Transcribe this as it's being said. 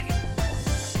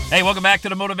Hey, welcome back to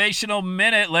the Motivational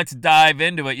Minute. Let's dive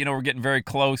into it. You know, we're getting very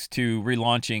close to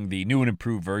relaunching the new and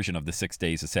improved version of the 6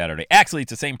 Days of Saturday. Actually, it's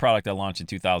the same product I launched in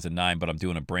 2009, but I'm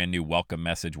doing a brand new welcome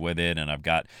message with it, and I've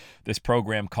got this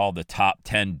program called the Top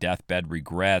 10 Deathbed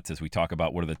Regrets as we talk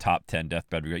about what are the top 10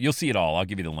 deathbed regrets. You'll see it all. I'll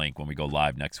give you the link when we go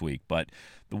live next week. But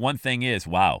the one thing is,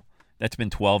 wow, that's been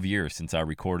 12 years since I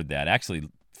recorded that. Actually,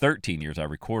 13 years I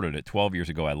recorded it. 12 years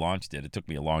ago I launched it. It took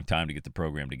me a long time to get the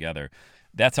program together.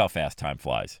 That's how fast time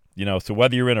flies. You know, so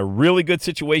whether you're in a really good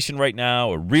situation right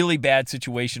now, a really bad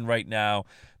situation right now,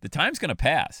 the time's going to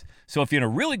pass. So if you're in a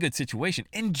really good situation,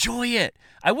 enjoy it.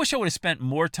 I wish I would have spent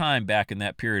more time back in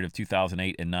that period of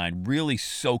 2008 and 9 really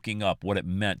soaking up what it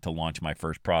meant to launch my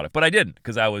first product. But I didn't,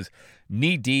 because I was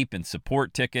knee deep in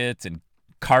support tickets and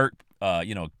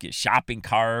shopping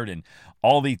cart and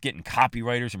all these getting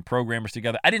copywriters and programmers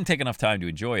together. I didn't take enough time to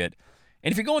enjoy it.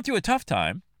 And if you're going through a tough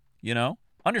time,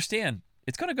 understand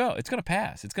it's going to go. It's going to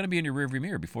pass. It's going to be in your rearview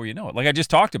mirror before you know it. Like I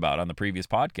just talked about on the previous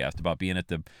podcast about being at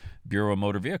the Bureau of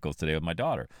Motor Vehicles today with my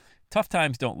daughter. Tough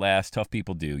times don't last. Tough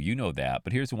people do. You know that.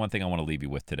 But here's the one thing I want to leave you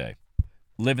with today.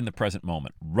 Live in the present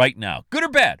moment right now. Good or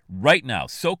bad, right now.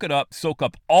 Soak it up. Soak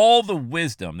up all the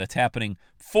wisdom that's happening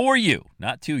for you,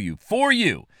 not to you, for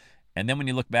you. And then when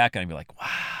you look back on it, you're like,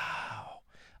 wow,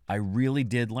 I really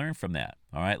did learn from that.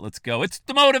 All right, let's go. It's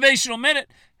the Motivational Minute.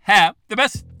 Have the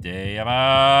best day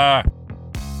ever.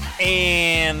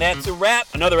 And that's a wrap.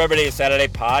 Another Everyday Saturday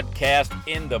podcast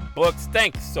in the books.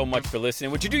 Thanks so much for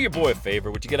listening. Would you do your boy a favor?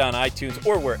 Would you get on iTunes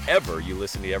or wherever you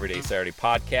listen to the Everyday Saturday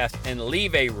podcast and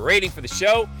leave a rating for the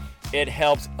show? It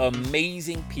helps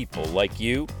amazing people like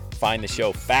you find the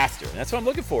show faster. And that's what I'm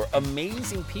looking for.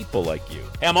 Amazing people like you.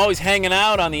 Hey, I'm always hanging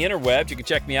out on the interwebs. You can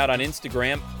check me out on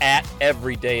Instagram at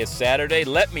EverydayIsSaturday.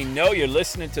 Let me know you're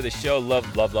listening to the show.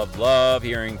 Love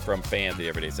hearing from fans of the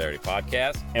Everyday Saturday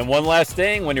podcast. And one last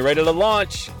thing, when you're ready to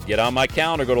launch, get on my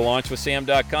calendar. Go to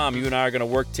launchwithsam.com. You and I are going to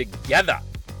work together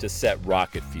to set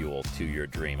rocket fuel to your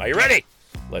dream. Are you ready?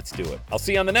 Let's do it. I'll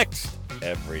see you on the next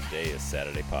Everyday is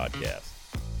Saturday podcast.